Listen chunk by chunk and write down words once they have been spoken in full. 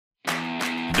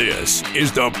This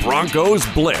is the Broncos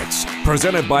Blitz,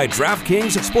 presented by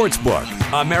DraftKings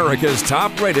Sportsbook, America's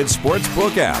top-rated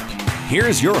sportsbook app.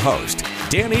 Here's your host,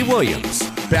 Danny Williams.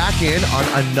 Back in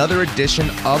on another edition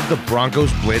of the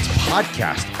Broncos Blitz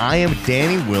podcast. I am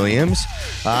Danny Williams.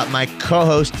 My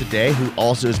co-host today, who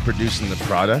also is producing the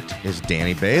product, is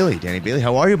Danny Bailey. Danny Bailey,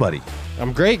 how are you, buddy?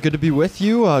 I'm great. Good to be with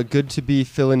you. Good to be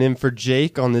filling in for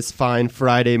Jake on this fine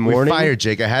Friday morning. We fired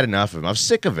Jake. I had enough of him. I was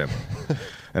sick of him.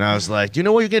 And I was like, you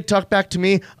know what, you're going to talk back to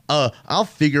me? I'll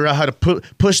figure out how to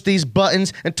push these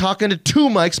buttons and talk into two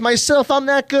mics myself. I'm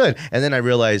that good. And then I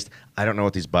realized I don't know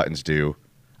what these buttons do.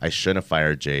 I shouldn't have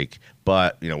fired Jake.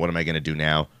 But, you know, what am I going to do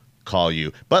now? Call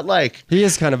you. But, like... He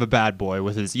is kind of a bad boy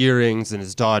with his earrings and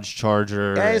his Dodge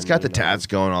Charger. Yeah, he's got the tats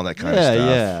going, all that kind of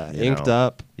stuff. Yeah, inked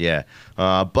up. Yeah.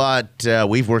 But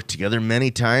we've worked together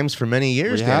many times for many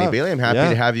years, Danny Bailey. I'm happy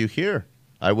to have you here.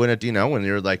 I wouldn't, you know, when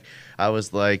you're like... I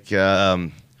was like,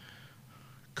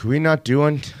 could we not do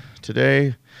one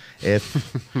today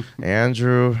if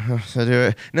Andrew to do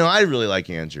it? No, I really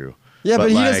like Andrew. Yeah, but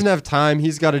he doesn't have time.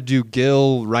 He's got to do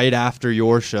Gil right after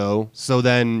your show. So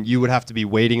then you would have to be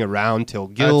waiting around till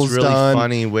Gil's done. That's a really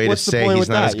funny way to say he's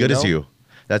not as good as you.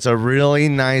 That's a really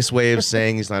nice way of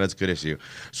saying he's not as good as you.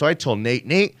 So I told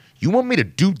Nate, you want me to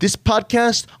do this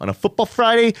podcast on a Football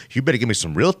Friday? You better give me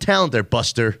some real talent there,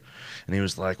 Buster. And he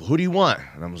was like, well, who do you want?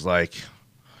 And I was like,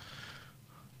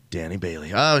 Danny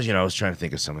Bailey. I was trying to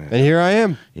think of something. And here I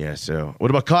am. Yeah, so what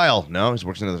about Kyle? No, he's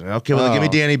working another. Okay, well, then give me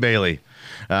Danny Bailey.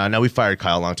 No, we fired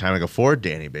Kyle a long time ago for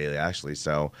Danny Bailey, actually.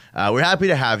 So we're happy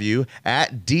to have you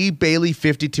at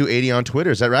DBailey5280 on Twitter.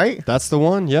 Is that right? That's the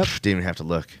one, yep. Didn't even have to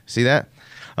look. See that?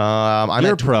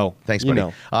 You're a pro. Thanks,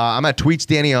 buddy. I'm at Tweets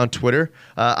Danny on Twitter.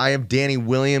 I am Danny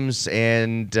Williams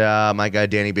and my guy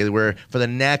Danny Bailey. We're for the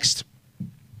next,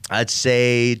 I'd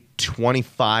say,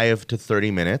 25 to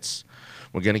 30 minutes.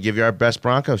 We're going to give you our best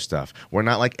Broncos stuff. We're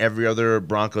not like every other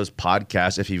Broncos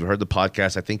podcast. If you've heard the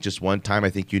podcast, I think just one time, I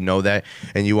think you know that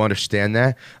and you understand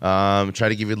that. Try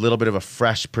to give you a little bit of a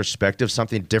fresh perspective,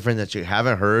 something different that you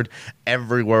haven't heard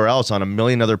everywhere else on a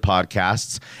million other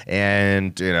podcasts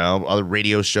and, you know, other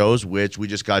radio shows, which we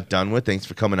just got done with. Thanks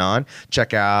for coming on.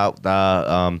 Check out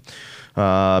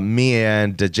me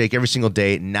and Jake every single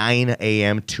day, 9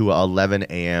 a.m. to 11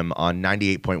 a.m. on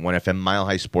 98.1 FM,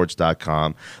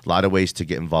 milehighsports.com. A lot of ways to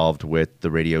get involved with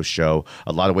the radio show.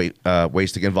 A lot of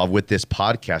ways to get involved with this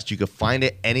podcast. You can find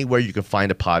it anywhere you can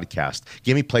find a podcast.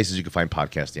 Give me places you can find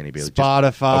podcasts, Danny Bailey.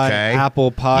 Spotify,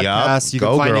 Apple Podcasts. Yep. You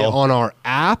can find it on our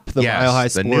app, the Mile High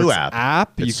Sports the new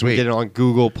app. You can get it on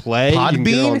Google Play. Podbean? You can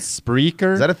get it on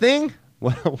Spreaker. Is that a thing?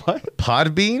 What?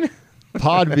 Podbean?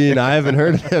 Podbean, I haven't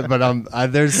heard of it,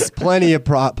 but there's plenty of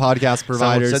podcast providers.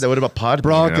 Someone said that. What about Podbean?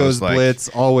 Broncos Blitz,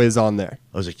 always on there.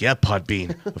 I was like, yeah,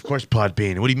 Podbean. Of course,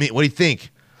 Podbean. What do you mean? What do you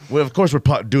think? Well, of course, we're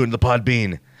doing the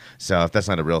Podbean. So if that's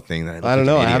not a real thing, then I don't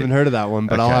know. I haven't heard of that one,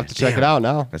 but I'll have to check it out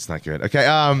now. That's not good.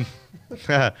 Okay.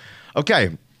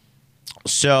 Okay.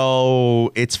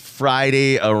 So it's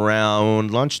Friday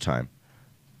around lunchtime.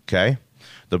 Okay.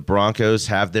 The Broncos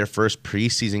have their first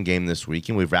preseason game this week,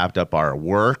 and we've wrapped up our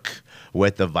work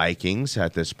with the Vikings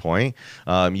at this point.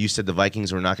 You said the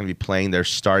Vikings were not going to be playing their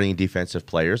starting defensive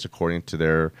players, according to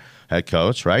their head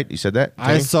coach, right? You said that?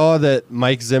 I saw that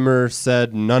Mike Zimmer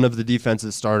said none of the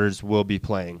defensive starters will be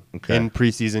playing in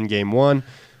preseason game one,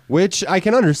 which I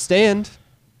can understand.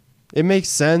 It makes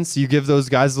sense. You give those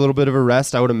guys a little bit of a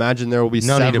rest. I would imagine there will be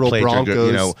several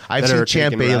Broncos. I've seen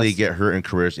Champ Bailey get hurt and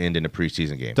careers end in a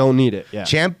preseason game. Don't need it. Yeah.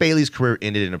 Champ Bailey's career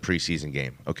ended in a preseason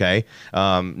game. Okay,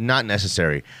 not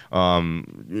necessary.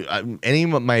 Any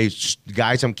of my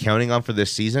guys I'm counting on for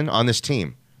this season on this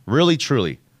team, really,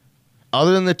 truly,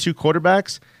 other than the two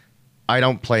quarterbacks, I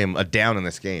don't play them a down in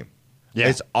this game. Yeah.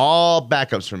 It's all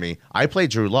backups for me. I play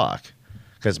Drew Lock.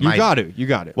 You got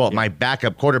it. Well, my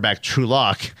backup quarterback, Drew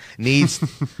Lock, needs,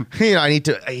 I need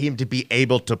him to be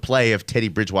able to play if Teddy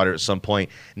Bridgewater at some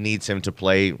point needs him to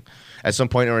play at some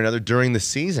point or another during the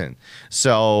season.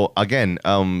 So again,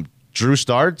 Drew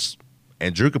starts,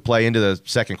 and Drew could play into the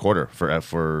second quarter for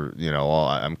all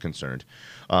I'm concerned.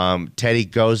 Teddy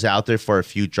goes out there for a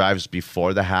few drives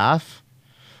before the half.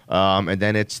 And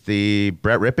then it's the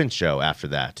Brett Rippon show after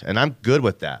that. And I'm good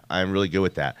with that. I'm really good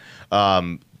with that.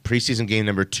 Preseason game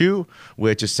number 2,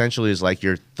 which essentially is like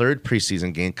your third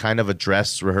preseason game, kind of a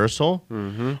dress rehearsal.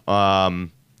 Mm-hmm.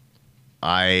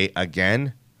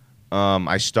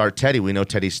 I start Teddy. We know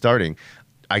Teddy's starting.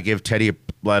 I give Teddy,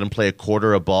 let him play a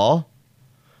quarter of ball,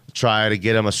 try to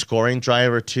get him a scoring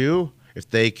drive or two. If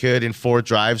they could, in 4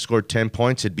 drives, score 10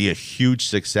 points, it'd be a huge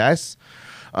success.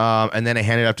 And then I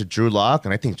hand it up to Drew Lock,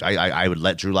 and I think I would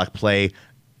let Drew Lock play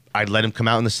I'd let him come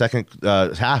out in the second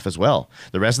half as well.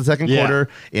 The rest of the second quarter,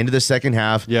 into the second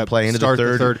half, play into the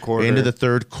third quarter. Into the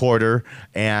third quarter,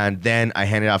 and then I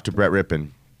hand it off to Brett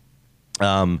Rippon.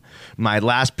 My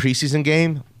last preseason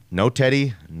game, no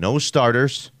Teddy, no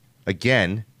starters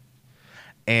again,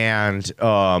 and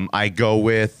I go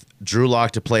with Drew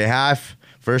Lock to play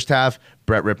first half,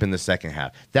 Brett Rippon the second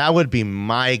half. That would be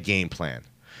my game plan.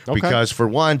 Okay. Because for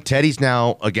one, Teddy's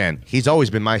now, again, he's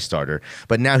always been my starter,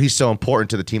 but now he's so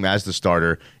important to the team as the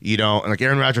starter. You don't, like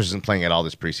Aaron Rodgers isn't playing at all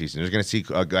this preseason. You're going to see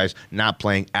guys not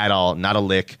playing at all, not a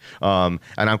lick, and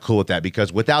I'm cool with that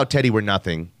because without Teddy, we're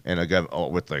nothing. And again,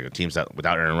 with like teams that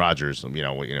without Aaron Rodgers,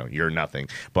 you're nothing.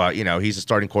 But he's a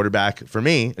starting quarterback for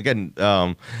me again,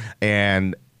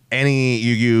 and.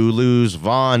 You lose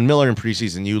Von Miller in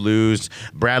preseason. You lose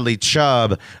Bradley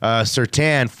Chubb,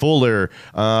 Surtain, Fuller,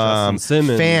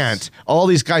 Simmons, Fant, all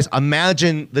these guys.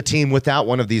 Imagine the team without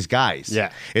one of these guys.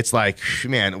 Yeah, it's like,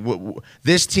 man,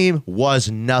 this team was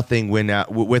nothing without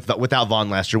Von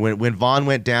last year. When Von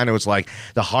went down, it was like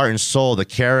the heart and soul, the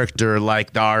character,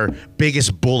 like our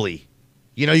biggest bully.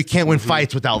 You can't win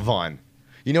fights without Von.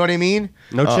 You know what I mean?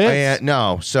 No chance.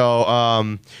 No.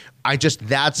 So.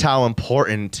 That's how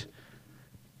important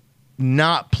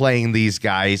not playing these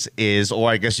guys is, or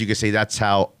I guess you could say that's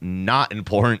how not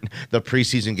important the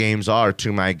preseason games are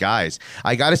to my guys.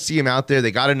 I got to see them out there.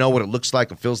 They got to know what it looks like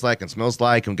and feels like and smells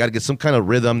like, and got to get some kind of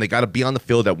rhythm. They got to be on the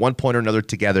field at one point or another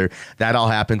together. That all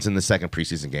happens in the second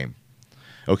preseason game.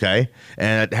 Okay?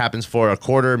 And it happens for a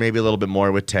quarter, maybe a little bit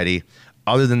more with Teddy.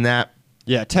 Other than that,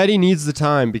 yeah, Teddy needs the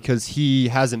time because he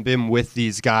hasn't been with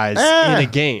these guys in a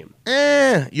game.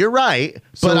 You're right,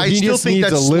 but I still think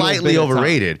that's slightly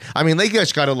overrated. I mean, they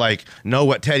just got to know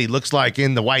what Teddy looks like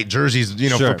in the white jerseys,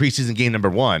 for preseason game number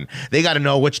 1. They got to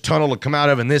know which tunnel to come out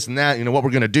of and this and that. What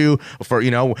we're gonna do for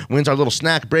when's our little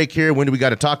snack break here? When do we got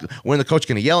to talk? When the coach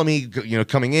gonna yell at me?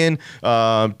 Coming in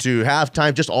to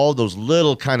halftime. Just all those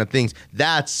little kind of things.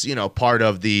 That's part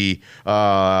of the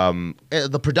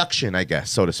production, I guess,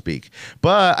 so to speak.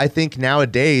 But I think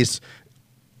nowadays,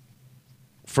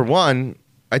 for one,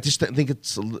 I just think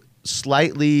it's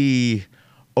slightly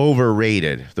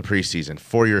overrated, the preseason,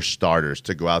 for your starters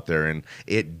to go out there and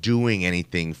it doing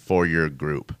anything for your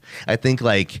group. I think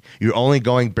you're only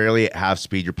going barely at half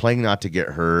speed. You're playing not to get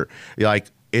hurt.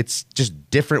 It's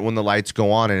just different when the lights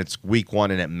go on and it's week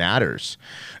 1 and it matters.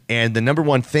 And the number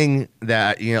one thing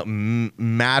that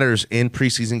matters in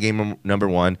preseason game number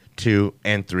 1, 2,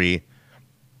 and 3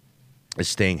 is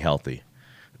staying healthy.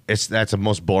 That's the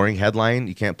most boring headline.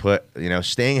 You can't put,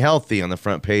 staying healthy on the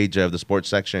front page of the sports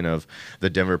section of the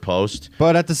Denver Post.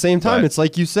 But at the same time, it's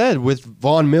like you said, with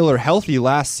Von Miller healthy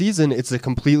last season, it's a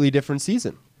completely different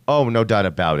season. Oh, no doubt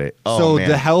about it. Oh, so man.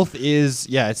 The health is,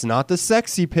 it's not the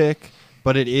sexy pick,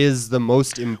 but it is the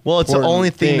most important. Well, it's the only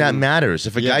thing that matters.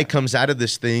 If a guy comes out of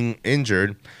this thing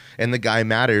injured and the guy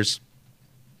matters,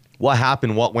 what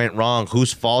happened? What went wrong?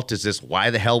 Whose fault is this? Why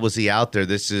the hell was he out there?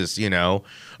 This is,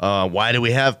 why do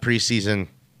we have preseason?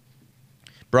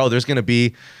 Bro, there's going to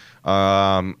be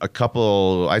a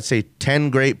couple, I'd say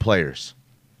 10 great players.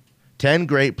 10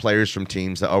 great players from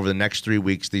teams that over the next 3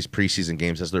 weeks, these preseason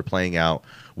games as they're playing out,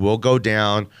 will go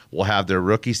down. We'll have their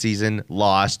rookie season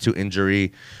lost to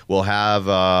injury. We'll have,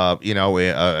 a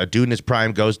dude in his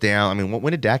prime goes down. I mean,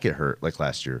 when did Dak get hurt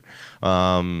last year?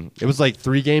 It was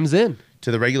 3 games in. To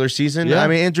the regular season? Yeah. I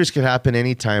mean, injuries could happen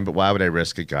anytime, but why would I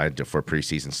risk a guy for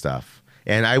preseason stuff?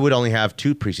 And I would only have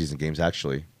 2 preseason games,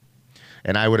 actually.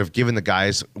 And I would have given the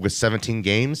guys with 17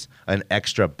 games an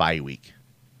extra bye week.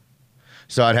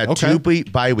 So I'd had 2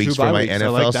 bye weeks for my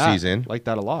NFL season. I like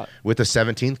that a lot. With the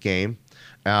 17th game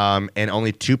and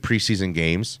only 2 preseason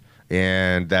games.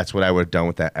 And that's what I would have done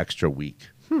with that extra week.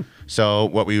 So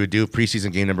what we would do,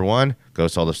 preseason game number 1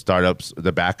 goes to all the startups,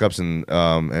 the backups, and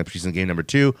preseason game number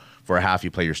 2. For a half, you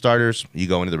play your starters. You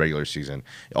go into the regular season.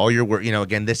 All your work,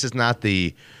 again, this is not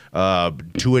the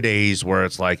 2-a-days where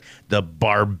it's like the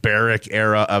barbaric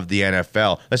era of the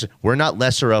NFL. Listen, we're not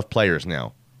lesser of players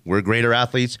now. We're greater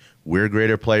athletes. We're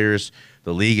greater players.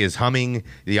 The league is humming.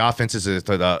 The offense is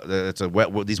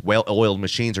these well-oiled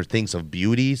machines are things of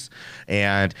beauties,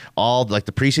 and all the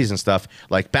preseason stuff.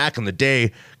 Back in the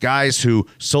day, guys who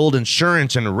sold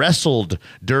insurance and wrestled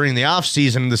during the off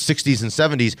season in the 60s and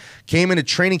 70s came into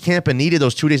training camp and needed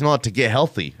those 2 days and all to get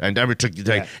healthy, and not to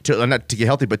get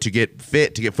healthy, but to get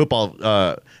fit, to get football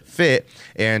fit,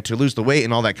 and to lose the weight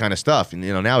and all that kind of stuff. And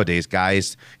nowadays,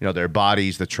 guys, their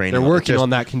bodies, the training, they're working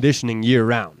on that conditioning year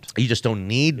round. You just don't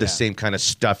need the same kind kind of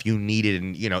stuff you needed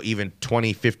in, even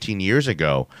 20, 15 years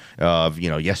ago of,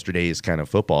 yesterday's kind of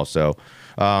football. So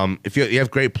if you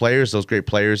have great players, those great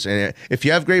players, and if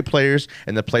you have great players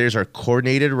and the players are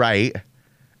coordinated right,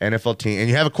 NFL team, and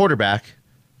you have a quarterback,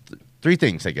 three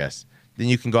things, I guess, then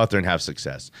you can go out there and have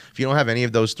success. If you don't have any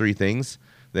of those three things,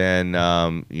 then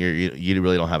you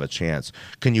really don't have a chance.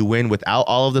 Can you win without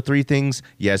all of the three things?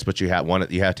 Yes, but you have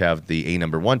to have the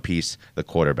number one piece, the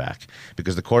quarterback,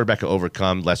 because the quarterback can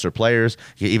overcome lesser players.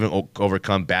 He can even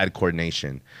overcome bad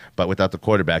coordination. But without the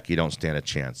quarterback, you don't stand a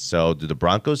chance. So do the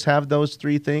Broncos have those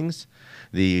three things?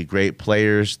 The great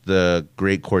players, the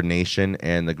great coordination,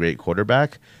 and the great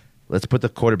quarterback? Let's put the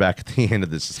quarterback at the end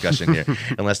of this discussion here,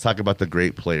 and let's talk about the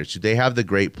great players. Do they have the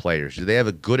great players? Do they have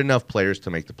a good enough players to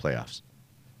make the playoffs?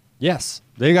 Yes,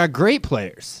 they got great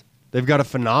players. They've got a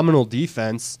phenomenal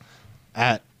defense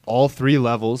at all three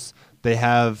levels. They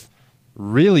have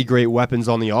really great weapons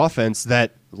on the offense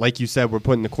that, like you said, we're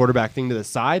putting the quarterback thing to the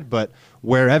side, but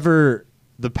wherever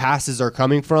the passes are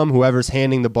coming from, whoever's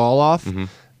handing the ball off,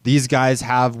 these guys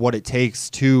have what it takes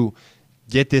to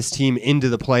get this team into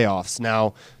the playoffs.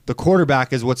 Now, the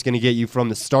quarterback is what's going to get you from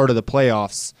the start of the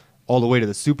playoffs all the way to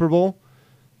the Super Bowl.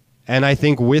 And I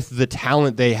think with the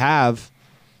talent they have,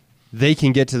 they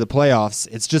can get to the playoffs.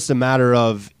 It's just a matter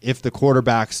of if the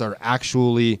quarterbacks are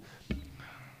actually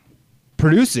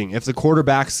producing, if the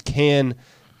quarterbacks can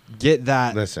get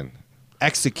that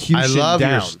execution down. I love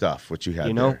your stuff, what you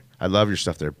had there. I love your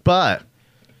stuff there. But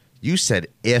you said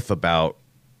if about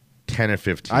 10 or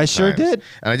 15 times. I sure did.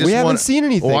 And we haven't seen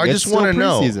anything. Well, I just want to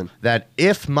know that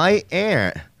if my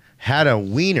aunt had a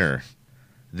wiener,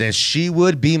 then she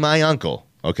would be my uncle.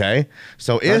 Okay,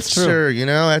 so ifs are,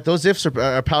 those ifs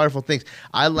are powerful things.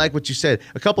 I like what you said.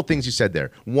 A couple things you said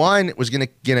there. One was gonna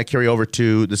carry over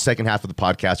to the second half of the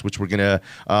podcast, which we're gonna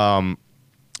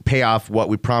pay off what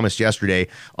we promised yesterday.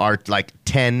 Our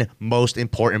 10 most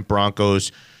important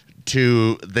Broncos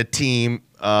to the team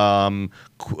to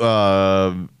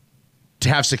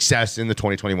have success in the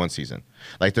 2021 season.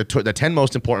 Like the 10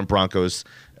 most important Broncos.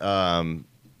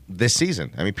 This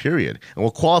season, period. And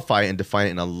we'll qualify it and define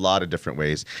it in a lot of different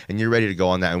ways. And you're ready to go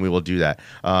on that, and we will do that.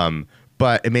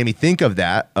 But it made me think of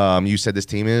that. You said this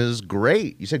team is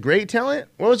great. You said great talent?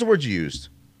 What was the word you used?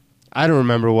 I don't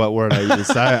remember what word I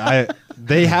used.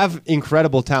 They have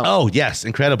incredible talent. Oh, yes,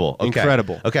 incredible. Okay.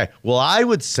 Incredible. Okay, well, I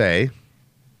would say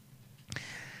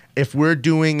if we're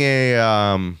doing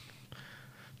a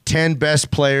 10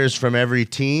 best players from every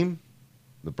team,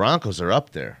 the Broncos are up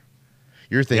there.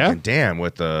 You're thinking, damn,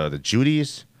 with the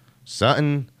Judys,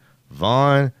 Sutton,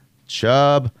 Vaughn,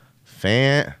 Chubb,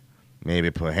 Fant, maybe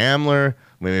put Hamler,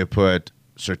 maybe put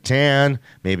Surtain,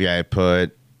 maybe I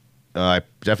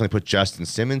definitely put Justin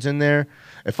Simmons in there.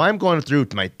 If I'm going through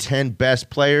my 10 best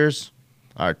players,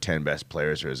 our 10 best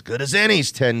players are as good as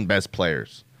any's 10 best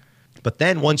players. But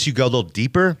then once you go a little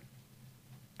deeper,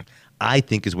 I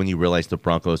think is when you realize the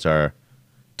Broncos are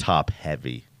top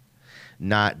heavy,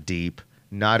 not deep.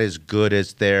 Not as good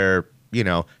as their,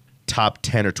 top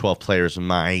 10 or 12 players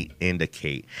might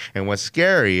indicate. And what's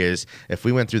scary is if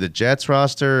we went through the Jets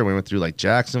roster and we went through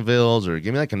Jacksonville's or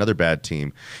give me another bad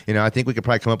team, I think we could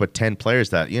probably come up with 10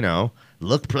 players that,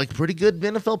 look like pretty good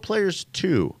NFL players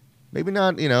too. Maybe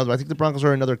not, I think the Broncos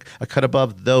are a cut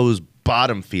above those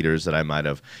bottom feeders that I might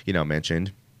have,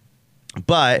 mentioned.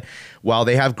 But while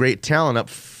they have great talent up,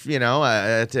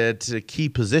 at key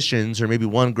positions or maybe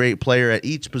one great player at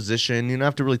each position, you don't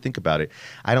have to really think about it.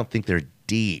 I don't think they're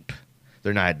deep.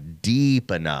 They're not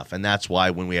deep enough. And that's why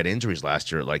when we had injuries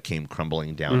last year, it came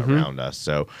crumbling down around us.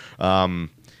 So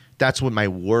that's what my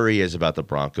worry is about the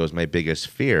Broncos, my biggest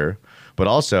fear. But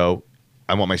also,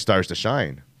 I want my stars to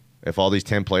shine. If all these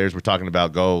 10 players we're talking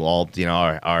about go all,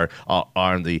 are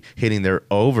on the hitting their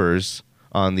overs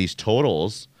on these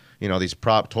totals, these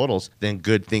prop totals, then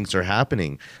good things are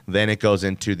happening. Then it goes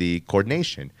into the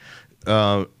coordination.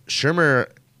 Shurmur,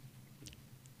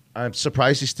 I'm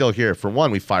surprised he's still here. For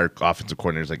one, we fire offensive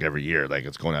coordinators every year.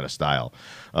 It's going out of style.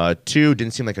 Two,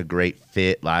 didn't seem like a great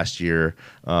fit last year.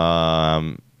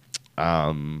 Another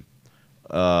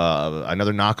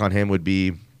knock on him would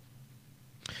be,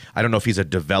 I don't know if he's a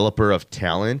developer of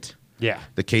talent. Yeah.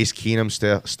 The Case Keenum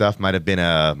stuff might have been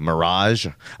a mirage,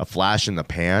 a flash in the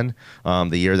pan.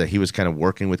 The year that he was kind of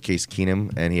working with Case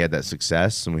Keenum and he had that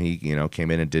success and he, came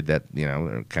in and did that,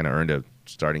 kind of earned a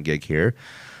starting gig here.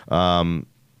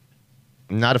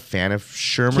 Not a fan of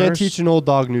Shurmur. Can't teach an old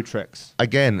dog new tricks.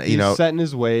 Again, he's set in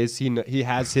his ways. He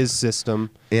has his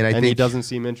system, and he doesn't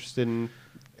seem interested in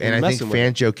and I think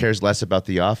Fangio cares less about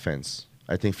the offense.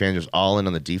 I think Fangio's all in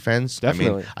on the defense.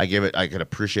 Definitely. I mean, I could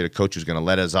appreciate a coach who's going to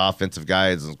let his offensive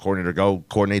guys and coordinator go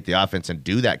coordinate the offense and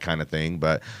do that kind of thing.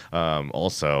 But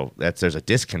also, there's a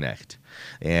disconnect.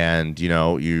 And,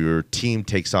 your team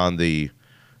takes on the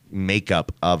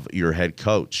makeup of your head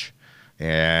coach.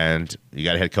 And you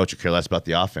got a head coach who care less about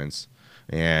the offense.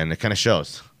 And it kind of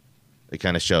shows. It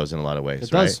kind of shows in a lot of ways,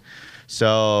 it right? does.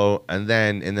 So, and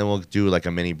then we'll do like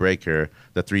a mini breaker.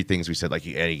 The three things we said, like,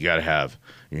 you got to have,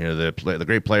 the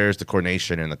great players, the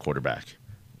coordination, and the quarterback.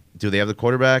 Do they have the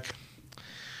quarterback?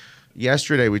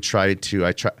 Yesterday we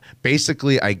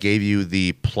basically I gave you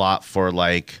the plot for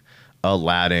like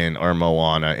Aladdin or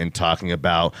Moana in talking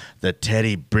about the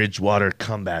Teddy Bridgewater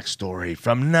comeback story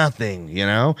from nothing,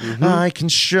 I can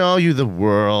show you the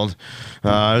world. It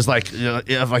was like,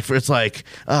 it's like,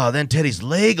 then Teddy's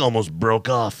leg almost broke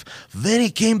off. Then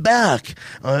he came back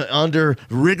under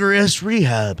rigorous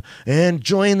rehab and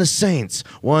joined the Saints.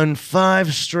 Won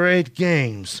 5 straight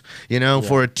games,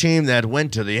 for a team that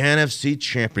went to the NFC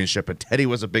Championship, and Teddy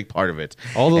was a big part of it.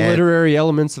 All the literary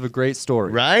elements of a great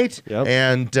story. Right? Yep.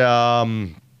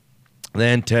 And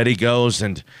then Teddy goes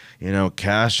and,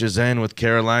 cashes in with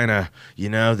Carolina.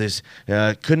 This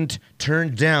couldn't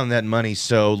turn down that money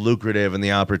so lucrative and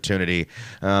the opportunity.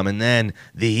 And then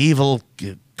the evil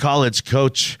college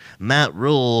coach, Matt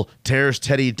Rule, tears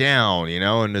Teddy down,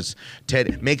 and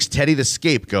makes Teddy the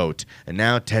scapegoat. And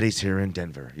now Teddy's here in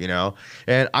Denver,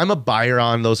 And I'm a buyer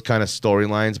on those kind of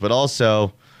storylines, but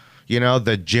also,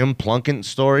 the Jim Plunkett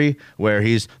story where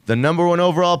he's the number 1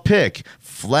 overall pick,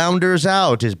 flounders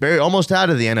out, is almost out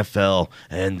of the NFL,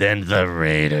 and then the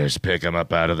Raiders pick him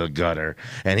up out of the gutter,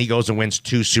 and he goes and wins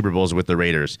 2 Super Bowls with the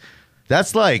Raiders. That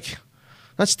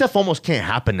stuff almost can't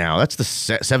happen now. That's the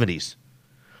 70s.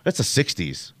 That's the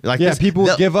 60s. People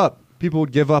would give up. People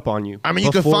would give up on you. I mean,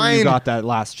 you got that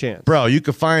last chance. Bro, you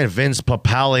could find Vince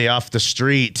Papale off the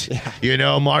street.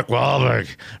 Yeah. Mark Wahlberg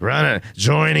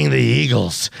joining the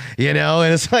Eagles.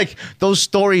 And it's like those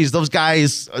stories, those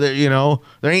guys. There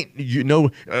ain't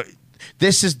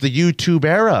this is the YouTube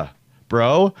era,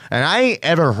 bro. And I ain't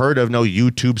ever heard of no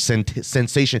YouTube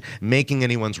sensation making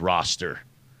anyone's roster,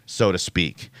 so to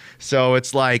speak. So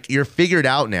it's like you're figured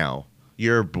out now.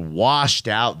 You're washed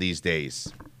out these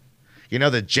days.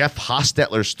 The Jeff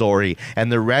Hostetler story and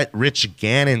the Rich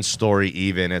Gannon story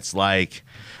even. It's like,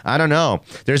 I don't know.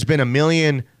 There's been a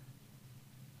million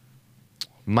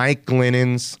Mike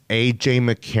Glennons, A.J.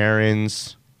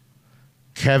 McCarrons,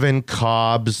 Kevin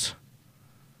Cobbs.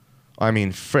 I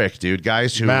mean, frick, dude.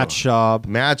 Guys who... Matt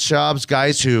Schaub's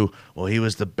guys who, he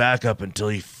was the backup until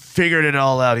he figured it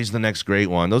all out. He's the next great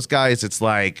one. Those guys, it's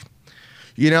like,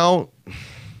 I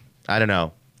don't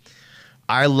know.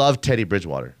 I love Teddy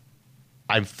Bridgewater.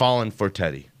 I'm falling for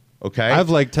Teddy. Okay, I've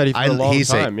liked Teddy for a long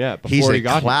time. He's a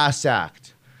class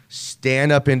act,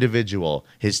 stand-up individual.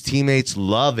 His teammates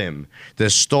love him. The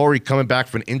story coming back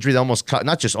from an injury that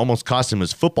almost cost him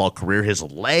his football career, his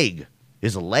leg,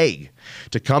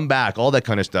 to come back, all that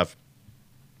kind of stuff.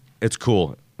 It's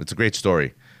cool. It's a great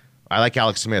story. I like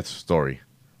Alex Smith's story.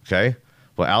 Okay,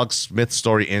 well, Alex Smith's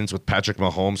story ends with Patrick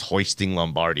Mahomes hoisting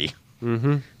Lombardi.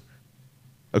 Mm-hmm.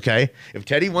 Okay, if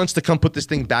Teddy wants to come put this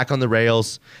thing back on the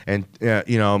rails and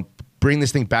bring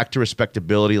this thing back to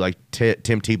respectability like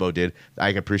Tim Tebow did,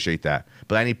 I can appreciate that.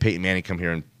 But I need Peyton Manning to come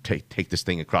here and take this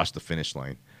thing across the finish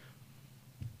line.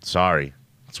 Sorry,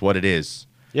 it's what it is.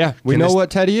 Yeah, we know what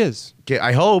Teddy is. Okay,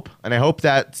 I hope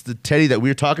that the Teddy that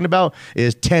we're talking about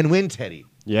is 10-win Teddy.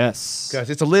 Yes, because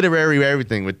it's a literary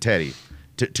everything with Teddy.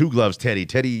 2 gloves, Teddy.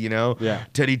 Yeah.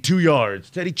 Teddy 2 yards.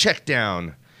 Teddy check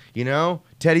down.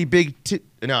 Teddy big.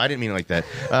 No, I didn't mean it like that.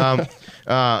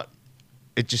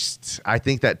 I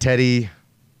think that Teddy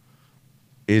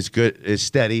is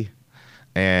steady,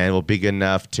 and will be good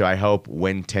enough to, I hope,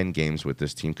 win 10 games with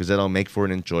this team because it'll make for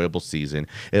an enjoyable season.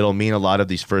 It'll mean a lot of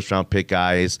these first-round pick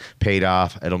guys paid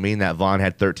off. It'll mean that Vaughn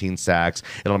had 13 sacks.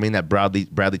 It'll mean that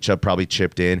Bradley Chubb probably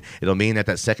chipped in. It'll mean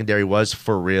that secondary was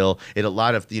for real. A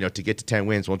lot of, to get to 10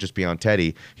 wins won't just be on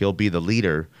Teddy. He'll be the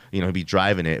leader. He'll be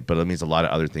driving it, but it means a lot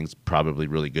of other things, probably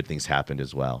really good things happened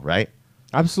as well, right?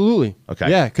 Absolutely. Okay.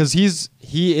 Yeah, because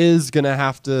he is going to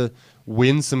have to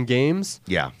win some games.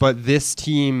 Yeah. But this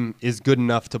team is good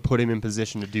enough to put him in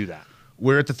position to do that.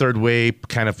 We're at the third wave,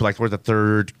 kind of like we're the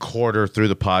third quarter through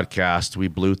the podcast. We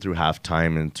blew through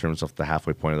halftime in terms of the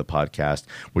halfway point of the podcast.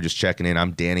 We're just checking in.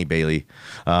 I'm Danny Bailey.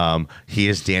 He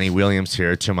is Danny Williams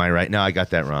here to my right. No, I got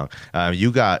that wrong.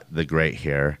 You got the great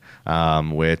hair,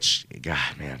 which,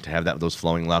 God, man, to have those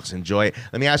flowing locks, enjoy it.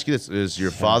 Let me ask you this. Is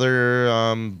your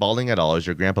father balding at all? Is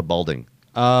your grandpa balding?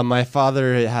 My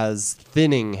father has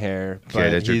thinning hair, Okay, but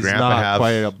does your he's grandpa not have-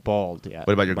 quite a bald yet.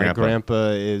 What about your grandpa? My grandpa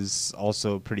is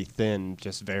also pretty thin,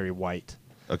 just very white.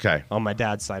 Okay. On my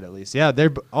dad's side, at least. Yeah,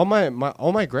 they're all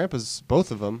my grandpas,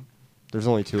 both of them. There's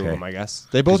only two of Okay. them, I guess.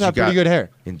 They both 'Cause have you pretty got- good hair.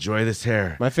 Enjoy this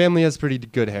hair. My family has pretty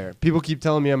good hair. People keep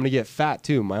telling me I'm going to get fat,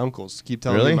 too. My uncles keep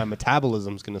telling Really? me my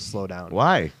metabolism's going to slow down.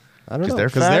 Why? I don't know. they're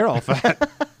Because fat? they're all fat.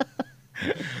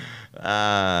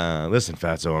 Listen,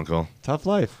 fatso uncle. Tough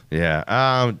life. Yeah.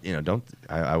 Don't.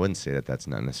 I wouldn't say that that's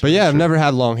not But necessarily. yeah, I've true. never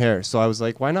had long hair, so I was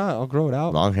like, why not? I'll grow it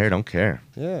out. Long hair. Don't care.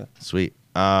 Yeah. Sweet.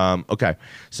 Okay.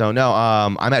 So no,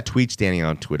 I'm at Tweets Danny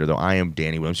on Twitter, though. I am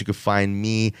Danny Williams. You can find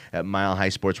me at Mile High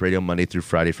Sports Radio Monday through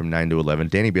Friday from 9 to 11.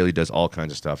 Danny Bailey does all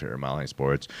kinds of stuff here at Mile High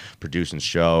Sports, producing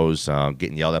shows,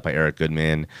 getting yelled at by Eric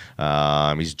Goodman.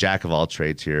 He's jack of all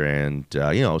trades here, and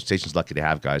station's lucky to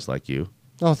have guys like you.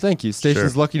 Oh, thank you.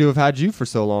 Station's Sure. lucky to have had you for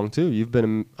so long, too. You've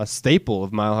been a staple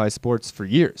of Mile High Sports for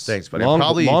years. Thanks, buddy.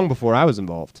 Long before I was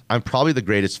involved. I'm probably the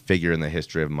greatest figure in the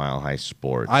history of Mile High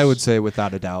Sports. I would say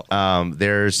without a doubt.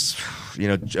 There's,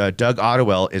 Doug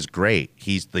Ottewell is great.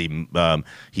 He's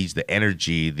the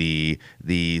energy,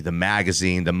 the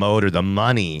magazine, the motor, the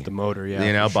money. The motor, yeah.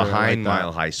 for sure. I Behind like that.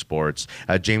 Mile High Sports.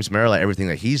 James Merrill, everything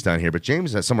that he's done here, but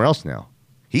James is somewhere else now.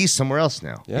 He's somewhere else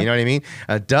now. Yeah. You know what I mean?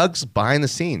 Doug's behind the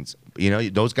scenes.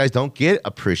 Those guys don't get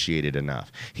appreciated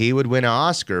enough. He would win an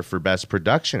Oscar for best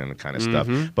production and kind of stuff,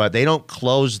 but they don't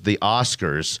close the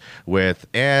Oscars with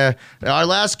our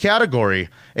last category.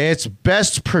 It's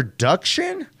best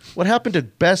production. What happened to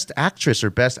best actress or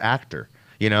best actor?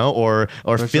 Or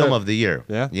For film sure. of the year.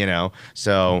 Yeah.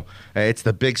 So it's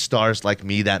the big stars like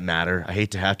me that matter. I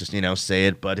hate to have to say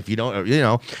it, but if you don't,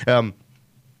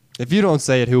 If you don't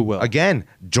say it, who will? Again,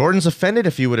 Jordan's offended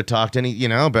if you would have talked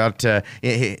about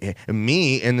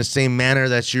me in the same manner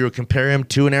that you would compare him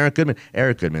to an Eric Goodman.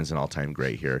 Eric Goodman's an all-time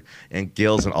great here, and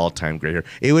Gil's an all-time great here.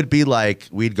 It would be like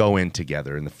we'd go in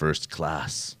together in the first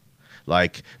class.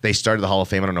 Like they started the Hall of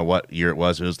Fame. I don't know what year it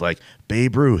was. It was like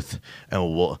Babe Ruth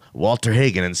and Walter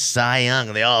Hagen and Cy Young,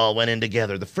 and they all went in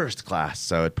together, the first class.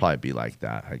 So it'd probably be like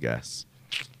that, I guess.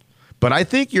 But I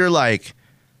think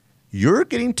you're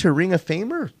getting to Ring of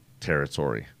Famer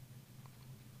territory.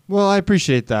 Well, I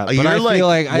appreciate that, but You're I like feel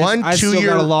like one, I 2 still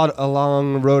year- got a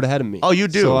long road ahead of me. Oh, you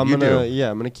do. So I'm You gonna, do.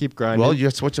 I'm gonna keep grinding. Well,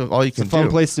 that's all you it's can a fun do.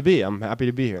 place to be. I'm happy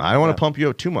to be here. I don't want Yeah. to pump you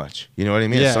up too much. You know what I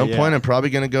mean? Yeah, At some yeah. point, I'm probably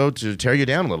going to go to tear you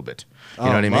down a little bit. You know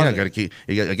what I mean? love I it. got to keep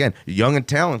again. Young and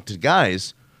talented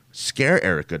guys scare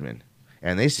Eric Goodman,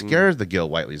 and they scare the Gil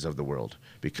Whiteleys of the world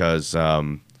because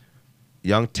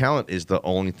young talent is the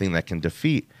only thing that can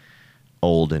defeat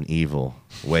old and evil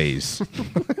ways.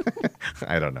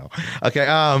 I don't know. Okay,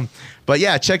 but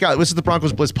yeah, check out. This is the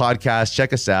Broncos Blitz podcast.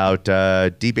 Check us out.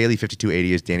 D Bailey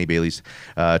 5280 is Danny Bailey's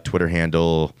Twitter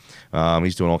handle.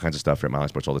 He's doing all kinds of stuff here at Mile High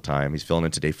Sports all the time. He's filling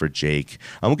in today for Jake.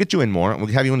 We'll get you in more. We'll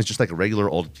have you in as just like a regular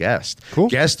old guest. Cool.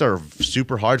 Guests are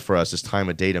super hard for us this time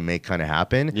of day to make kind of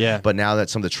happen. Yeah. But now that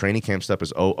some of the training camp stuff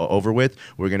is over with,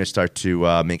 we're going to start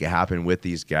to make it happen with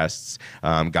these guests.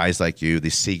 Guys like you, the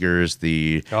Seegers,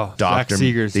 the Zach Dr.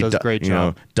 Seegers does a great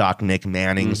job. Doc Nick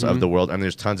Mannings of the world. I mean,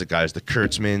 there's tons of guys. The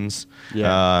Kurtzmans.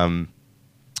 Yeah.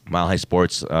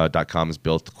 MileHighSports.com has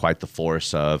built quite the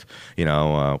force of,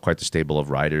 quite the stable of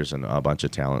writers and a bunch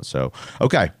of talent. So,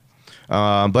 okay.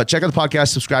 But check out the podcast,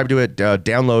 subscribe to it,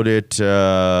 download it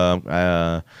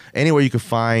anywhere you can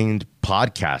find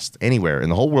podcasts. Anywhere in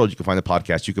the whole world you can find the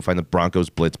podcast. You can find the Broncos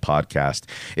Blitz podcast.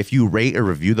 If you rate or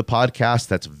review the podcast,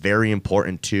 that's very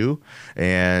important too.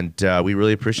 And we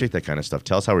really appreciate that kind of stuff.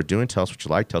 Tell us how we're doing. Tell us what you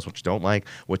like. Tell us what you don't like.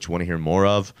 What you want to hear more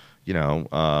of.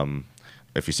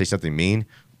 If you say something mean,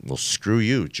 well, screw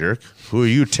you, jerk. Who are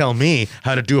you to tell me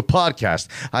how to do a podcast?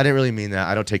 I didn't really mean that.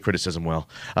 I don't take criticism well.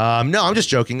 No, I'm just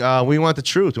joking. We want the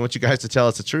truth. We want you guys to tell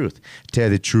us the truth. Tell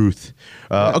the truth.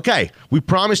 Okay, we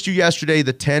promised you yesterday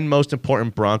the 10 most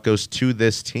important Broncos to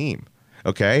this team.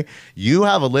 Okay, you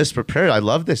have a list prepared. I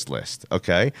love this list.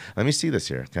 Okay, let me see this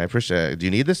here. Okay, I appreciate it. Do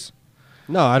you need this?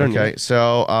 No, I don't. Okay,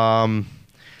 so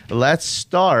let's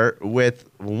start with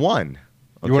 1.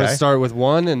 You want to start with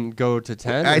 1 and go to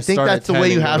 10? I think that's the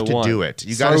way you have to 1? do it.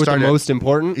 You start gotta with the at- most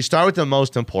important. You start with the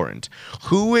most important.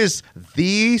 Who is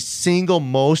the single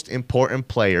most important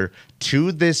player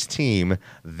to this team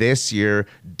this year?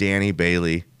 Danny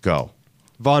Bailey, go.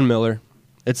 Von Miller.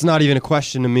 It's not even a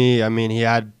question to me. I mean,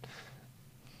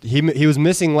 he was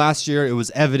missing last year. It was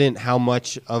evident how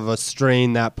much of a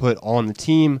strain that put on the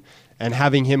team, and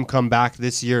having him come back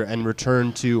this year and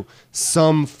return to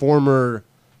some former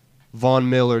Von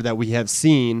Miller that we have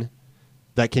seen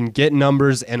that can get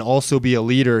numbers and also be a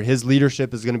leader. His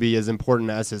leadership is going to be as important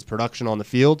as his production on the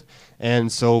field.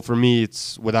 And so for me,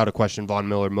 it's without a question Von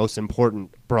Miller, most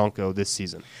important Bronco this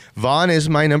season. Von is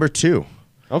my number 2.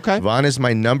 Okay. Von is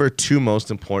my number 2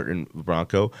 most important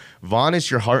Bronco. Von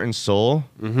is your heart and soul.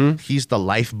 Mm-hmm. He's the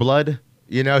lifeblood.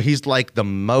 You know, he's like the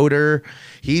motor.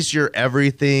 He's your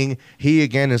everything. He,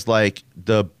 again, is like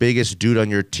the biggest dude on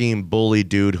your team, bully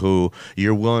dude who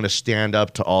you're willing to stand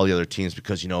up to all the other teams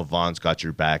because, you know, Von's got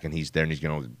your back and he's there and he's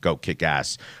going to go kick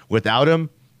ass. Without him,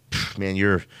 man,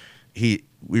 you're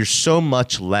so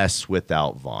much less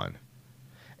without Von.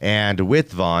 And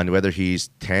with Von, whether he's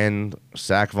 10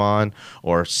 sack Von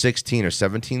or 16 or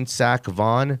 17 sack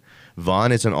Von,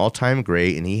 Von is an all-time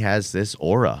great and he has this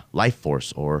aura, life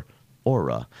force or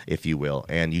aura, if you will,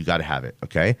 and you got to have it,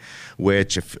 okay?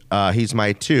 Which, if he's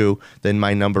my 2, then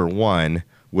my number 1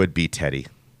 would be Teddy.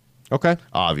 Okay.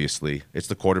 Obviously. It's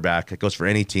the quarterback. It goes for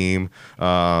any team.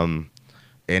 The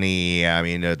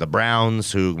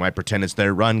Browns, who might pretend it's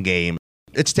their run game.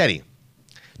 It's Teddy.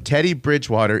 Teddy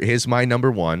Bridgewater is my number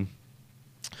 1.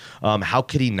 How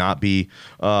could he not be?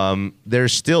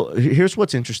 Here's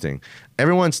what's interesting.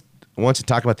 Everyone wants to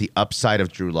talk about the upside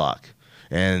of Drew Lock.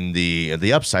 And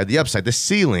the upside, the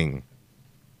ceiling,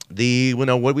 we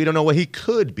don't know what he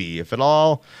could be if it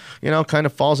all, kind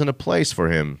of falls into place for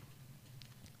him.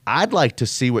 I'd like to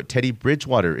see what Teddy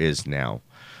Bridgewater is now.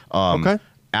 Okay.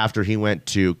 After he went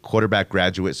to quarterback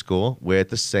graduate school with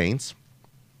the Saints,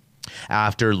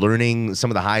 after learning some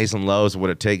of the highs and lows of what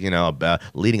it takes,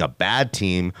 leading a bad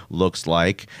team looks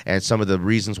like, and some of the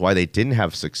reasons why they didn't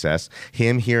have success.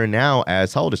 Him here now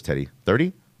as, how old is Teddy?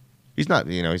 30? He's not,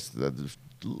 he's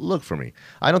look for me.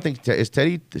 I don't think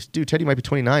Teddy might be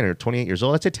 29 or 28 years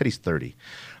old. I'd say Teddy's 30.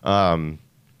 I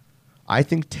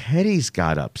think Teddy's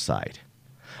got upside.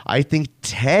 I think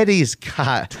Teddy's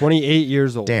got 28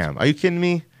 years old. Damn, are you kidding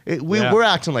me? We're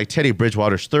acting like Teddy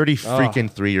Bridgewater's 3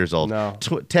 years old. No.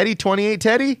 Teddy, 28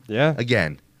 Teddy? Yeah.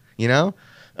 Again,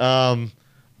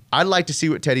 I'd like to see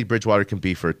what Teddy Bridgewater can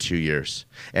be for 2 years.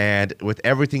 And with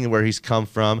everything where he's come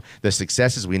from, the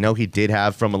successes we know he did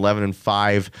have from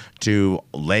 11-5 to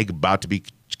leg about to be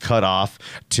cut off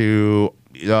to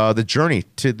the journey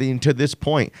to this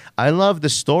point. I love the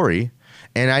story.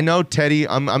 And I know Teddy,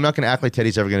 I'm not going to act like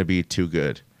Teddy's ever going to be too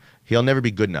good. He'll never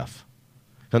be good enough.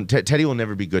 Teddy will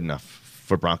never be good enough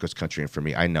for Broncos country and for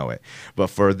me. I know it. But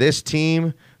for this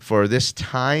team, for this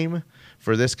time,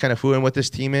 for this kind of who and what this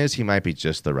team is, he might be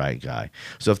just the right guy.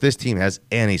 So if this team has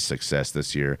any success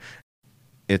this year,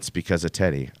 it's because of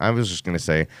Teddy. I was just going to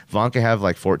say, Von can have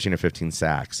like 14 or 15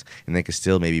 sacks, and they could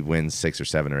still maybe win 6 or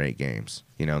 7 or 8 games,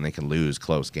 and they can lose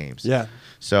close games. Yeah.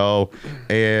 So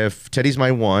if Teddy's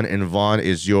my 1 and Von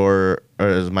is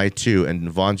my 2 and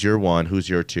Von's your 1, who's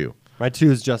your 2? My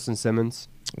 2 is Justin Simmons.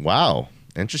 Wow.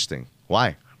 Interesting.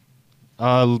 Why?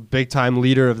 Big-time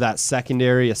leader of that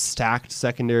secondary, a stacked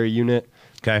secondary unit.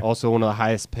 Okay. Also one of the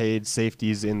highest paid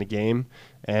safeties in the game.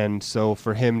 And so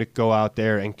for him to go out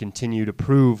there and continue to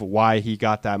prove why he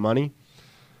got that money,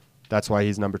 that's why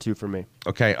he's number 2 for me.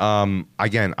 Okay.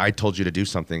 Again, I told you to do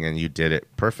something and you did it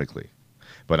perfectly.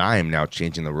 But I am now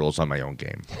changing the rules on my own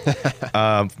game.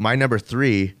 My number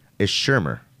 3 is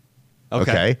Shurmur.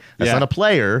 Okay. That's not a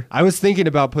player. I was thinking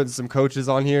about putting some coaches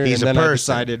on here, He's and then a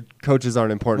person. I decided coaches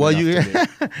aren't important Well, enough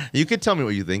to me. You could tell me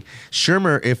what you think.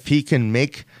 Shurmur, if he can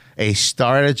make a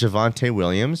star out of Javonte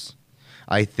Williams,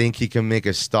 I think he can make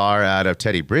a star out of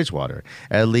Teddy Bridgewater.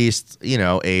 At least,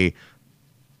 a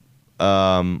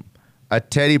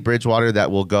Teddy Bridgewater that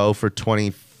will go for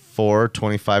 24,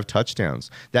 25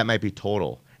 touchdowns. That might be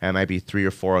total. And it might be 3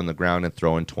 or 4 on the ground and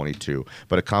throw in 22.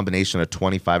 But a combination of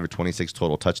 25 or 26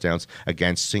 total touchdowns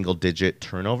against single-digit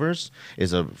turnovers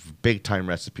is a big-time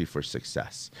recipe for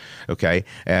success. Okay?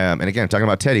 And again, I'm talking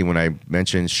about Teddy when I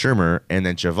mentioned Shurmur and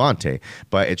then Javonte.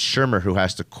 But it's Shurmur who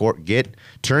has to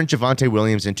turn Javonte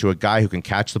Williams into a guy who can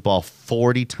catch the ball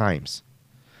 40 times.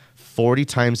 40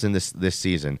 times in this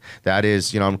season. That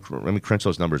is, let me crunch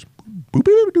those numbers.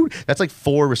 That's like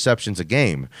 4 receptions a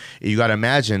game. You got to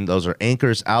imagine those are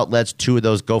anchors, outlets. 2 of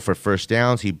those go for first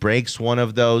downs. He breaks one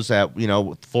of those at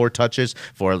 4 touches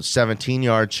for a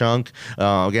 17-yard chunk.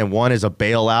 Again, one is a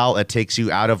bailout that takes you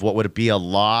out of what would be a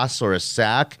loss or a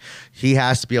sack. He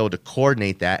has to be able to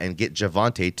coordinate that and get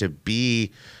Javonte to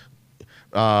be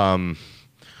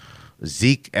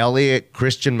Zeke Elliott,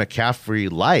 Christian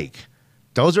McCaffrey like.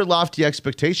 Those are lofty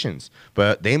expectations,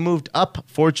 but they moved up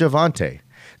for Javonte.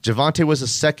 Javonte was the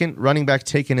 2nd running back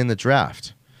taken in the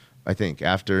draft, I think,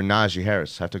 after Najee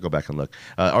Harris. I have to go back and look.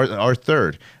 Or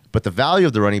 3rd. But the value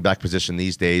of the running back position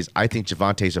these days, I think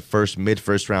Javonte's a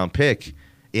mid-first round pick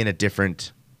in a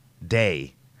different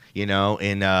day.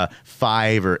 in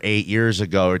 5 or 8 years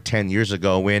ago or 10 years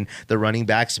ago when the running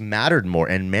backs mattered more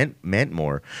and meant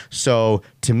more. So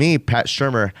to me, Pat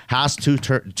Shurmur has to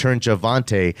turn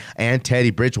Javonte and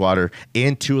Teddy Bridgewater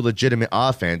into a legitimate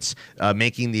offense,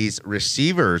 making these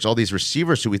receivers, all these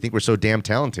receivers who we think we're so damn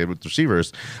talented with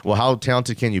receivers. Well, how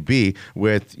talented can you be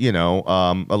with,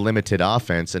 a limited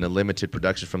offense and a limited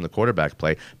production from the quarterback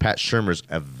play? Pat Shurmur's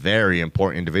a very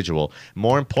important individual,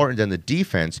 more important than the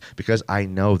defense, because I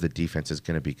know the defense is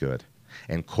going to be good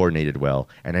and coordinated well,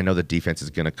 and I know the defense is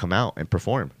going to come out and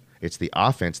perform. It's the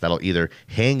offense that'll either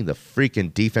hang the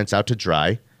freaking defense out to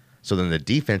dry, so then the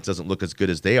defense doesn't look as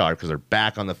good as they are because they're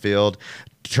back on the field,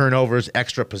 turnovers,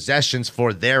 extra possessions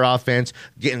for their offense,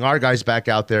 getting our guys back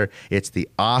out there. It's the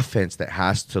offense that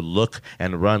has to look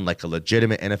and run like a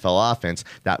legitimate NFL offense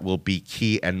that will be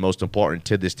key and most important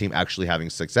to this team actually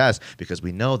having success, because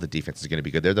we know the defense is going to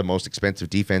be good. They're the most expensive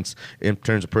defense in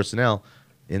terms of personnel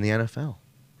in the NFL,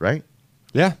 right?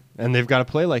 Yeah, and they've got to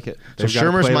play like it. So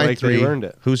Shurmur's my 3. They earned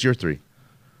it. Who's your 3?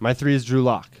 My 3 is Drew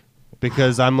Lock,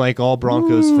 because I'm like all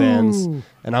Broncos fans,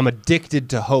 and I'm addicted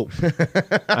to hope.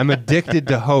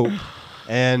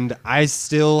 And I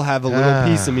still have a little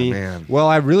piece of me. Man. Well,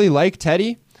 I really like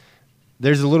Teddy.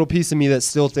 There's a little piece of me that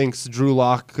still thinks Drew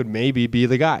Lock could maybe be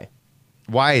the guy.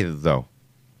 Why, though?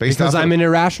 Because I'm an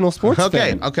irrational sports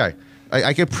fan. Okay.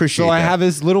 I can appreciate that. So I have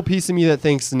this little piece of me that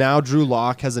thinks now Drew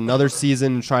Lock has another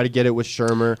season and try to get it with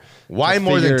Shurmur. Why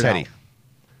more than Teddy?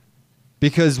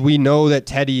 Because we know that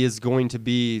Teddy is going to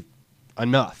be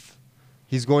enough.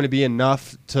 He's going to be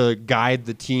enough to guide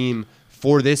the team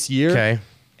for this year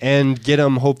and get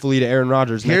him hopefully to Aaron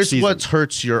Rodgers next season. Here's what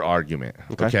hurts your argument,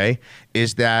 okay?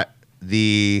 Is that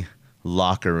the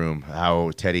locker room,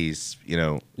 how Teddy's,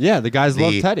 Yeah, the guys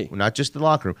love Teddy. Not just the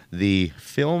locker room, the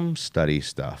film study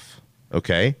stuff.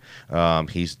 Okay,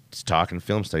 he's talking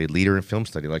film study, leader in film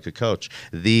study, like a coach.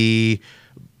 The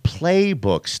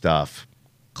playbook stuff,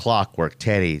 clockwork,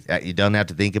 Teddy. You don't have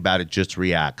to think about it; just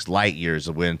reacts. Light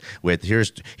years with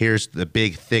here's the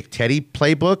big thick Teddy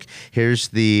playbook. Here's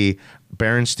the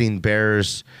Berenstein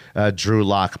Bears Drew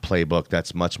Lock playbook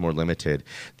that's much more limited.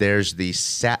 There's the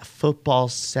football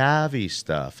savvy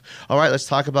stuff. All right, let's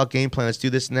talk about game plan. Let's do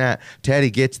this and that. Teddy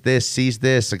gets this, sees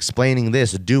this, explaining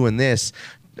this, doing this.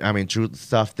 I mean, Drew,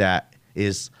 stuff that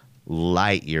is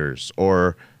light years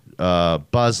or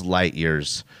Buzz light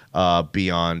years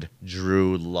beyond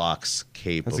Drew Lock's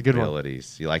capabilities. That's a good one.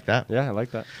 You like that? Yeah, I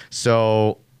like that.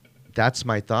 So that's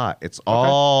my thought. It's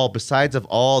all, besides of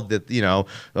all that,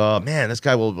 man, this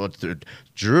guy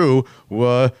Drew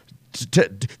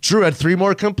had 3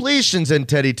 more completions than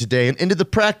Teddy today and into the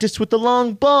practice with the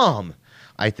long bomb.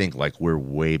 I think we're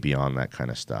way beyond that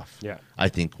kind of stuff. Yeah, I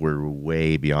think we're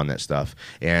way beyond that stuff,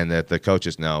 and that the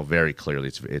coaches know very clearly.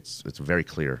 It's very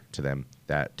clear to them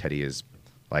that Teddy is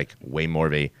way more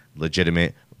of a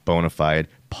legitimate, bona fide,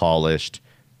 polished,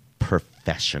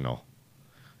 professional,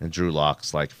 and Drew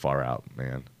Lock's far out,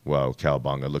 man. Whoa,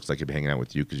 Cowabunga, looks like he'd be hanging out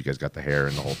with you because you guys got the hair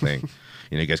and the whole thing.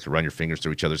 You guys could run your fingers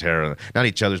through each other's hair, not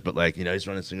each other's, but he's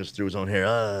running his fingers through his own hair.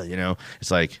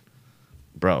 It's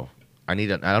bro. I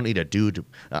don't need a dude.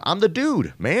 I'm the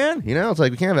dude, man. It's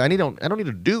we can't. I don't need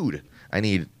a dude. I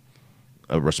need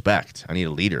a respect. I need a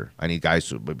leader. I need guys.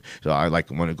 So I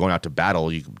when going out to battle.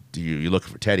 You look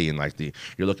for Teddy and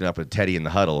you're looking up at Teddy in the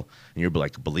huddle and you're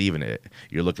believing it.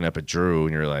 You're looking up at Drew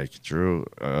and you're like, Drew,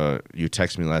 you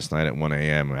texted me last night at 1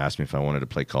 a.m. and asked me if I wanted to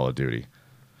play Call of Duty.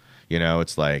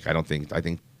 It's I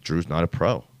think Drew's not a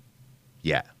pro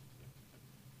yet.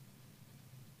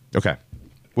 Okay,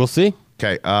 we'll see.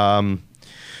 Okay, my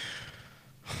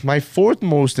 4th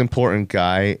most important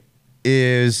guy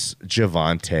is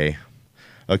Javonte,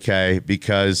 okay,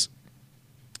 because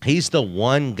he's the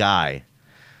one guy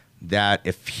that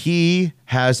if he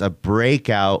has a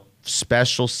breakout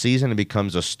special season and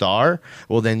becomes a star,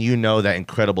 well, then that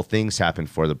incredible things happen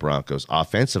for the Broncos.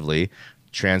 Offensively,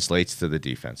 translates to the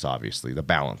defense, obviously, the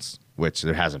balance, which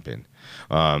there hasn't been.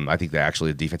 I think that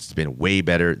actually the defense has been way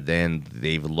better than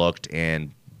they've looked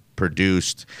and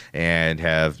produced and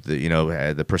have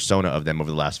had the persona of them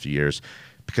over the last few years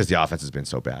because the offense has been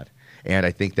so bad. And I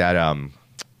think that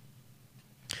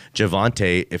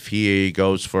Javonte, if he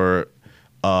goes for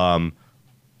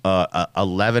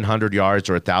 1,100 yards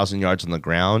or 1,000 yards on the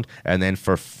ground and then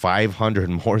for 500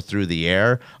 more through the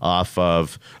air off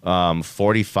of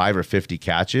 45 or 50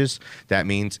 catches, that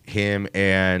means him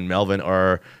and Melvin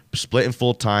are splitting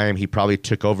full time. He probably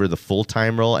took over the full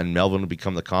time role, and Melvin would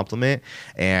become the complement.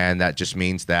 And that just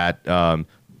means that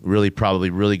probably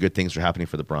really good things are happening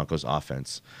for the Broncos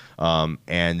offense.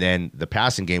 And then the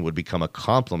passing game would become a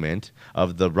complement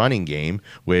of the running game,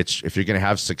 which if you're going to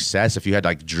have success, if you had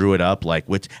like drew it up, like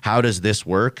how does this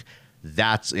work?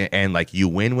 And like you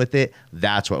win with it,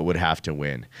 that's what would have to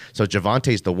win. So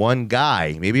Javante's the one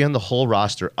guy, maybe on the whole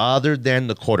roster, other than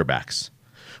the quarterbacks,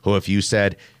 who if you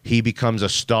said he becomes a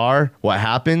star, what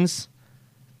happens?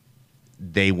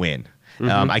 They win.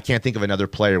 I can't think of another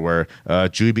player where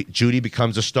Judy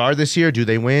becomes a star this year. Do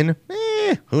they win?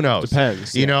 Who knows?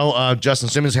 Depends. You know, Justin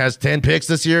Simmons has 10 picks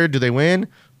this year. Do they win?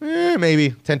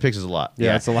 Maybe 10 picks is a lot.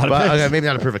 Yeah, it's a lot of picks. Maybe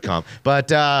not a perfect comp. But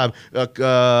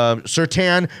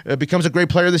Surtain becomes a great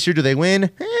player this year. Do they win?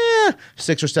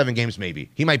 6 or 7 games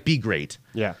maybe. He might be great.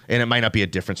 Yeah. And it might not be a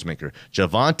difference maker.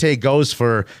 Javonte goes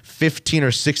for 1,500 or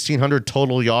 1,600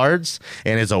 total yards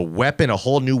and is a weapon, a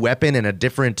whole new weapon and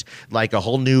a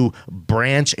whole new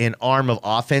branch and arm of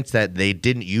offense that they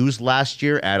didn't use last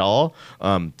year at all.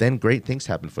 Then great things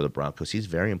happen for the Broncos. He's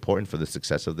very important for the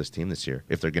success of this team this year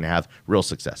if they're going to have real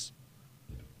success.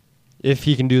 If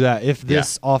he can do that, if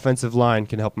this offensive line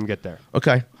can help him get there.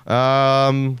 Okay.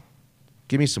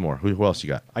 Give me some more. Who else you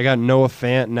got? I got Noah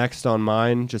Fant next on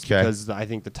mine just because I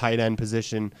think the tight end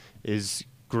position is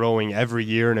growing every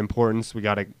year in importance. We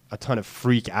got a ton of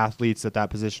freak athletes at that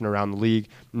position around the league.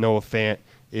 Noah Fant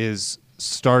is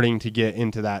starting to get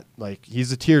into that. Like,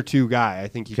 he's a tier 2 guy. I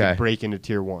think he can break into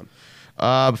tier 1.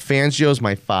 Fangio's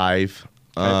my 5.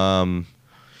 I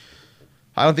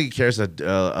don't think he cares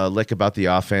a lick about the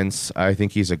offense. I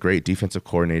think he's a great defensive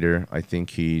coordinator. I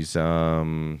think he's,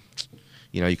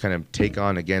 you kind of take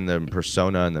on, again, the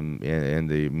persona and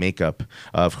the makeup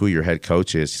of who your head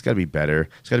coach is. He's got to be better.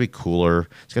 He's got to be cooler.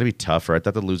 He's got to be tougher. I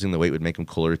thought that losing the weight would make him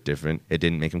cooler. It's different. It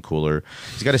didn't make him cooler.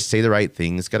 He's got to say the right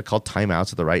things. He's got to call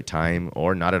timeouts at the right time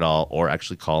or not at all or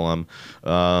actually call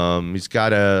them. He's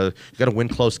got to win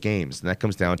close games, and that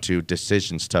comes down to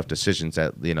decisions, tough decisions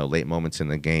at late moments in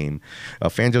the game.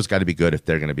 Fangio's got to be good if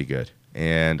they're going to be good,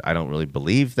 and I don't really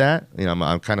believe that.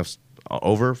 I'm kind of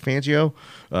over Fangio.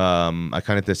 I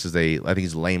think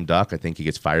he's a lame duck. I think he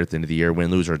gets fired at the end of the year,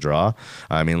 win, lose, or draw.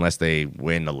 I mean, unless they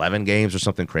win 11 games or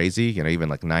something crazy, even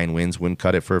like 9 wins wouldn't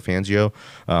cut it for Fangio.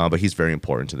 But he's very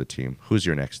important to the team. Who's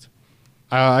your next?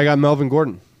 I got Melvin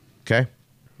Gordon. Okay.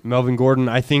 Melvin Gordon,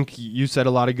 I think you said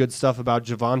a lot of good stuff about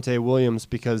Javonte Williams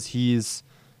because he's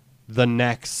the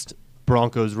next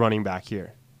Broncos running back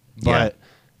here. But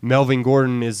Melvin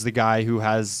Gordon is the guy who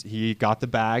he got the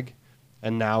bag.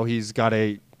 And now he's got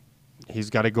to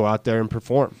go out there and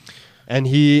perform. And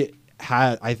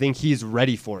I think he's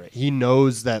ready for it. He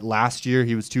knows that last year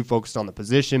he was too focused on the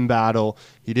position battle.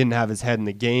 He didn't have his head in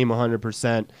the game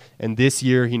 100%. And this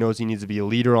year he knows he needs to be a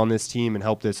leader on this team and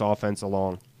help this offense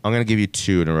along. I'm going to give you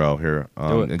 2 in a row here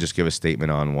and just give a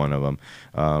statement on one of them.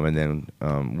 And then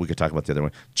we could talk about the other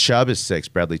one. Chubb is 6,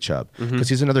 Bradley Chubb. Because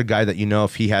he's another guy that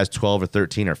if he has 12 or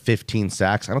 13 or 15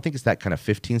 sacks, I don't think it's that kind of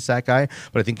 15-sack guy,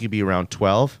 but I think he'd be around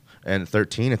 12 and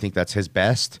 13. I think that's his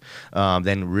best.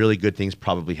 Then really good things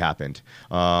probably happened.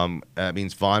 That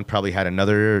means Vaughn probably had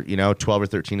another 12 or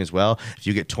 13 as well. If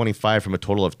you get 25 from a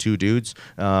total of 2 dudes,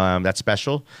 that's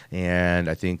special. And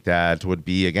I think that would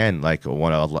be, again, like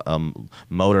one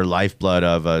motor lifeblood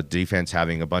of a defense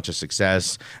having a bunch of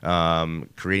success,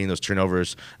 creating those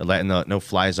turnovers, letting the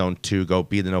no-fly zone 2 go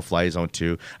be the no-fly zone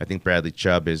 2. I think Bradley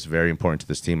Chubb is very important to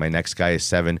this team. My next guy is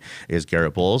 7 is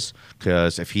Garrett Bowles,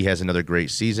 because if he has another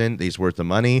great season, he's worth the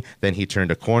money. Then he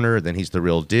turned a corner. Then he's the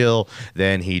real deal.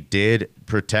 Then he did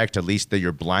protect at least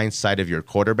your blind side of your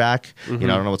quarterback. I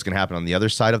don't know what's going to happen on the other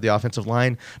side of the offensive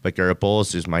line, but Garrett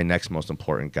Bowles is my next most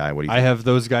important guy. What do you think? I have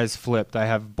those guys flipped. I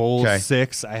have Bowles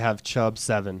 6. I have Chubb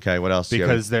 7. Okay, what else?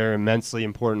 Because they're immensely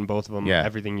important, both of them. Yeah.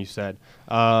 Everything you said.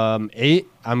 8.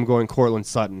 I'm going Cortland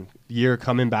Sutton. Year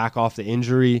coming back off the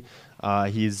injury.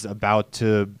 He's about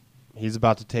to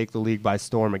take the league by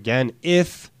storm again.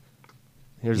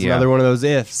 Here's another one of those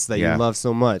ifs that you love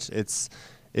so much.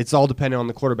 It's all dependent on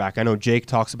the quarterback. I know Jake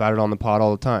talks about it on the pod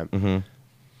all the time.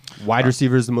 Wide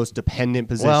receiver is the most dependent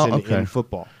position in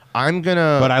football.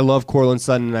 But I love Cortland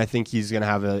Sutton, and I think he's gonna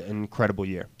have an incredible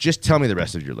year. Just tell me the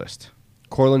rest of your list.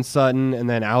 Cortland Sutton, and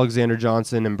then Alexander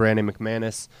Johnson and Brandon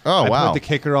McManus. Oh, wow. I put the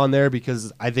kicker on there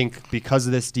because I think because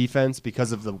of this defense,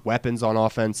 because of the weapons on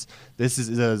offense,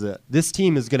 this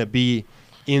team is gonna be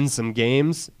in some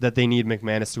games that they need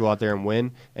McManus to go out there and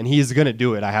win, and he's going to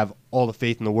do it. I have all the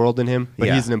faith in the world in him, but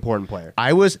he's an important player.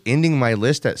 I was ending my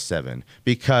list at 7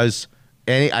 because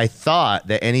I thought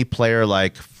that any player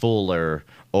like Fuller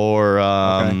or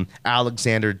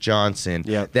Alexander Johnson,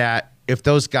 that if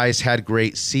those guys had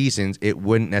great seasons, it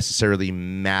wouldn't necessarily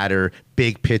matter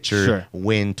big picture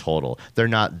win total. They're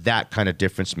not that kind of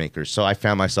difference makers. So I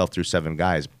found myself through 7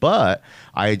 guys. But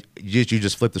you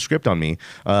just flipped the script on me.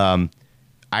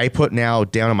 I put now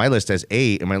down on my list as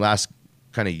 8, and my last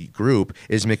kind of group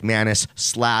is McManus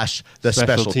 / the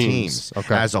special teams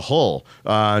as a whole.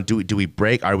 Do we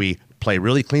break? Are we play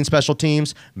really clean special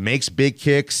teams, makes big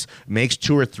kicks, makes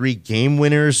 2 or 3 game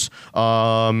winners,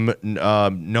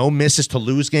 no misses to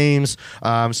lose games,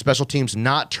 special teams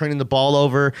not turning the ball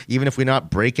over, even if we're not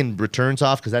breaking returns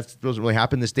off, because that doesn't really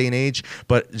happen this day and age,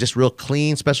 but just real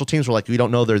clean special teams where like we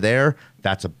don't know they're there,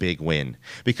 that's a big win.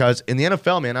 Because in the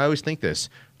NFL, man, I always think this.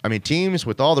 I mean, teams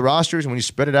with all the rosters, when you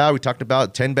spread it out, we talked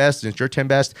about 10 best, and it's your 10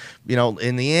 best,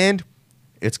 in the end,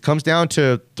 it comes down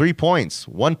to 3 points,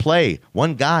 1 play,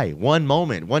 1 guy, 1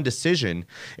 moment, 1 decision.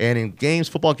 And in games,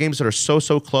 football games that are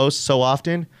so close so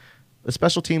often, the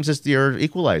special teams is your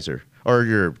equalizer or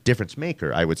your difference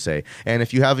maker, I would say. And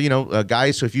if you have,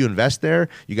 guys, so if you invest there,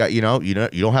 you got, you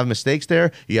don't have mistakes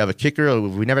there. You have a kicker.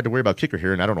 We never had to worry about kicker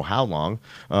here, and I don't know how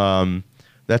long.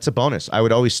 That's a bonus. I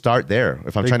would always start there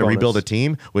if I'm trying to rebuild a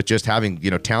team with just having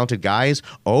talented guys,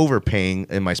 overpaying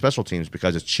in my special teams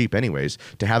because it's cheap anyways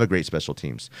to have a great special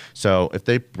teams. So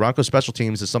if Broncos special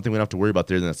teams is something we don't have to worry about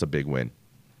there, then that's a big win.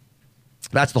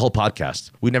 That's the whole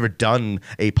podcast. We've never done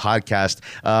a podcast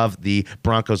of the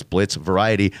Broncos Blitz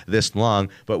variety this long,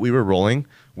 but we were rolling.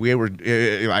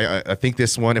 I think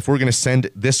this one, if we're going to send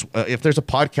this, if there's a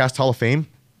podcast Hall of Fame,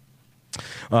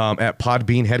 at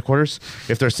Podbean headquarters,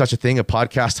 if there's such a thing, a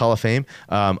podcast Hall of Fame,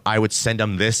 I would send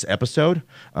them this episode.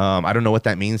 I don't know what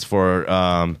that means for,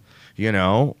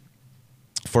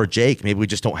 for Jake. Maybe we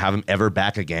just don't have him ever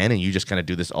back again, and you just kind of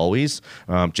do this always.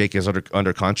 Jake is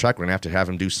under contract. We're going to have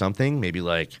him do something, maybe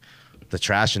like the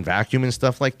trash and vacuum and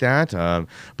stuff like that.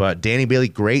 But Danny Bailey,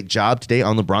 great job today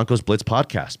on the Broncos Blitz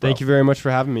podcast, bro. Thank you very much for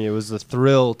having me. It was a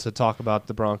thrill to talk about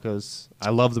the Broncos. I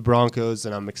love the Broncos,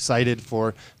 and I'm excited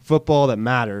for football that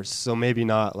matters. So maybe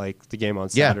not like the game on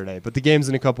Saturday, but the games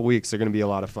in a couple weeks are going to be a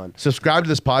lot of fun. Subscribe to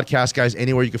this podcast, guys,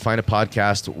 anywhere you can find a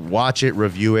podcast. Watch it,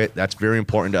 review it. That's very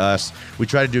important to us. We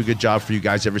try to do a good job for you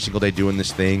guys every single day doing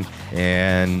this thing,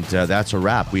 and that's a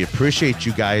wrap. We appreciate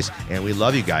you guys, and we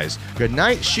love you guys. Good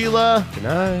night, Sheila. Good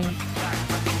night.